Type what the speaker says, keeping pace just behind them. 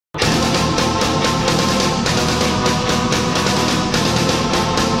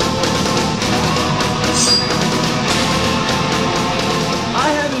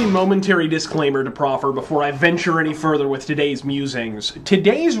momentary disclaimer to proffer before I venture any further with today's musings.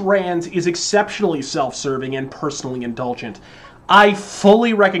 Today's rant is exceptionally self-serving and personally indulgent. I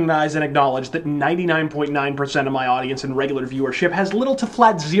fully recognize and acknowledge that 99.9% of my audience and regular viewership has little to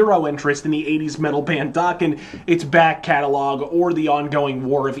flat zero interest in the 80s metal band Dokken, its back catalog, or the ongoing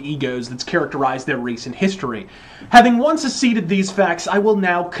war of egos that's characterized their recent history. Having once acceded these facts, I will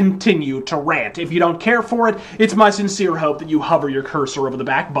now continue to rant. If you don't care for it, it's my sincere hope that you hover your cursor over the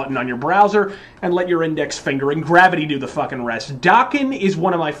back button on your browser and let your index finger and gravity do the fucking rest. Dokken is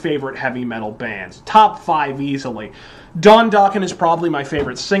one of my favorite heavy metal bands. Top 5 easily. Don Dokken is probably my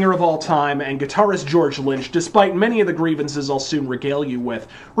favorite singer of all time, and guitarist George Lynch, despite many of the grievances I'll soon regale you with,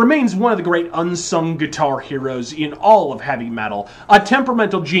 remains one of the great unsung guitar heroes in all of heavy metal. A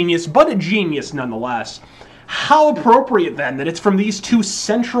temperamental genius, but a genius nonetheless. How appropriate, then, that it's from these two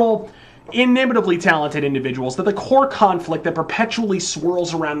central, inimitably talented individuals that the core conflict that perpetually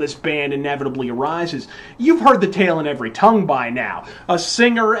swirls around this band inevitably arises. You've heard the tale in every tongue by now. A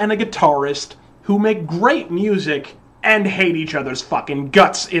singer and a guitarist who make great music and hate each other's fucking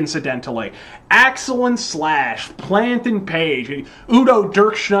guts, incidentally. Axl and Slash, Plant and Page, Udo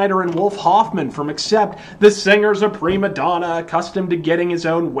Dirkschneider and Wolf Hoffman from Accept. The singer's a prima donna, accustomed to getting his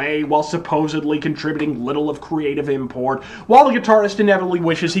own way while supposedly contributing little of creative import, while the guitarist inevitably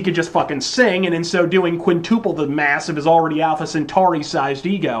wishes he could just fucking sing, and in so doing quintuple the mass of his already Alpha Centauri-sized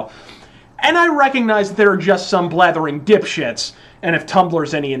ego. And I recognize that there are just some blathering dipshits, and if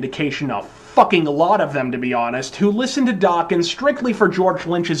Tumblr's any indication of fucking a lot of them, to be honest, who listen to Dokken strictly for George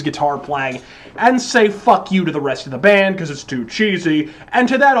Lynch's guitar playing and say fuck you to the rest of the band because it's too cheesy, and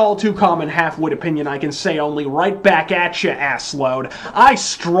to that all too common half-wit opinion I can say only right back at ya, assload. I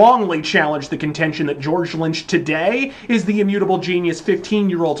strongly challenge the contention that George Lynch today is the immutable genius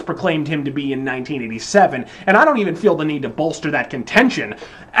 15-year-olds proclaimed him to be in 1987, and I don't even feel the need to bolster that contention,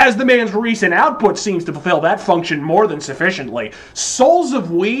 as the man's recent output seems to fulfill that function more than sufficiently. Souls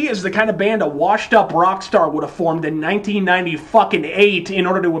of We is the kind of band a washed-up rock star would have formed in 1998 in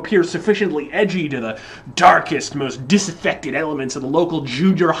order to appear sufficiently edgy to the darkest, most disaffected elements of the local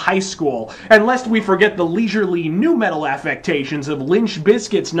junior high school. And lest we forget the leisurely nu metal affectations of Lynch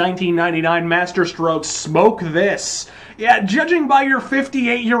Bizkit's 1999 masterstroke Smoke This. Yeah, judging by your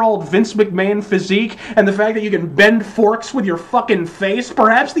 58-year-old Vince McMahon physique and the fact that you can bend forks with your fucking face,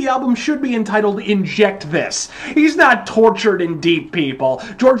 perhaps the album should be entitled Inject This. He's not tortured and deep, people.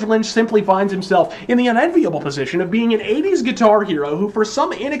 George Lynch simply finds himself in the unenviable position of being an 80s guitar hero who, for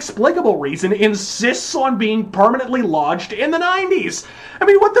some inexplicable reason, insists on being permanently lodged in the 90s. I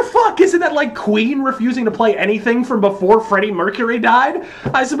mean, what the fuck? Isn't that like Queen refusing to play anything from before Freddie Mercury died?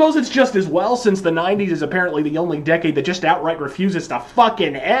 I suppose it's just as well, since the 90s is apparently the only decade that just outright refuses to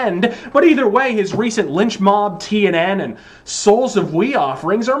fucking end. But either way, his recent Lynch Mob, TNN, and Souls of We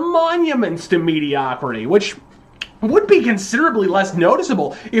offerings are monuments to mediocrity, which would be considerably less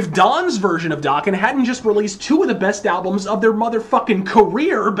noticeable if Don's version of Dokken hadn't just released two of the best albums of their motherfucking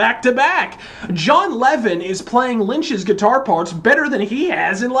career back-to-back. John Levin is playing Lynch's guitar parts better than he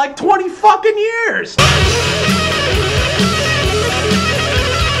has in like 20 fucking years!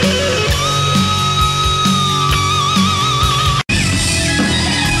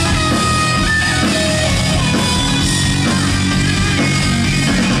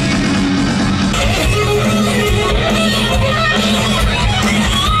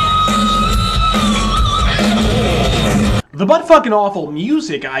 The butt-fucking awful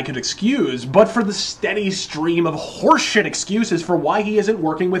music I could excuse, but for the steady stream of horseshit excuses for why he isn't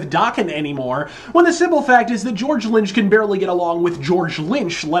working with Dokken anymore, when the simple fact is that George Lynch can barely get along with George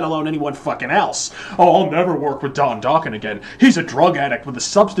Lynch, let alone anyone fucking else. Oh, I'll never work with Don Dokken again. He's a drug addict with a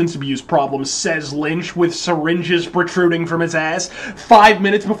substance abuse problem, says Lynch, with syringes protruding from his ass, 5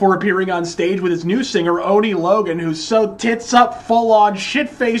 minutes before appearing on stage with his new singer, Oni Logan, who's so tits-up, full-on,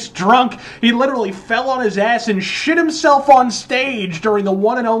 shit-faced drunk, he literally fell on his ass and shit himself on stage during the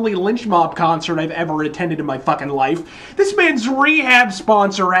one and only Lynch Mob concert I've ever attended in my fucking life. This man's rehab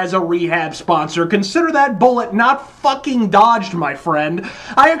sponsor has a rehab sponsor. Consider that bullet not fucking dodged, my friend.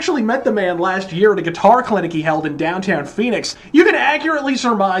 I actually met the man last year at a guitar clinic he held in downtown Phoenix. You can accurately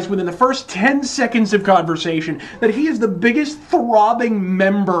surmise within the first 10 seconds of conversation that he is the biggest throbbing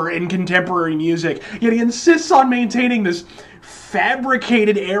member in contemporary music, yet he insists on maintaining this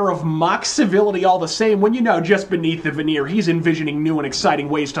fabricated air of mock civility all the same when you know just beneath the veneer he's envisioning new and exciting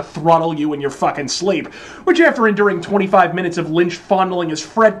ways to throttle you in your fucking sleep, which after enduring 25 minutes of Lynch fondling his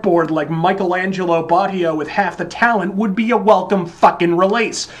fretboard like Michelangelo Baggio with half the talent would be a welcome fucking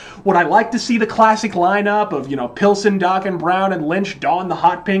release. Would I like to see the classic lineup of, Pilsen, Dokken, Brown, and Lynch don the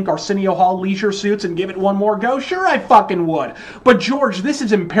hot pink Arsenio Hall leisure suits and give it one more go? Sure, I fucking would. But George, this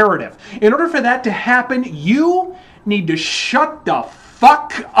is imperative. In order for that to happen, you need to shut the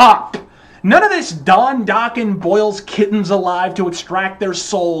fuck up. None of this Don Dokken boils kittens alive to extract their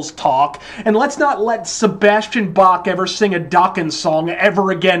souls talk, and let's not let Sebastian Bach ever sing a Dokken song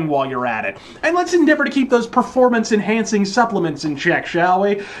ever again while you're at it. And let's endeavor to keep those performance-enhancing supplements in check, shall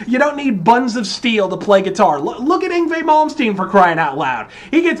we? You don't need buns of steel to play guitar. Look at Yngwie Malmsteen, for crying out loud.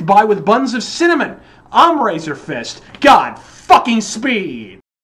 He gets by with buns of cinnamon. I'm RazörFist. God fucking speed.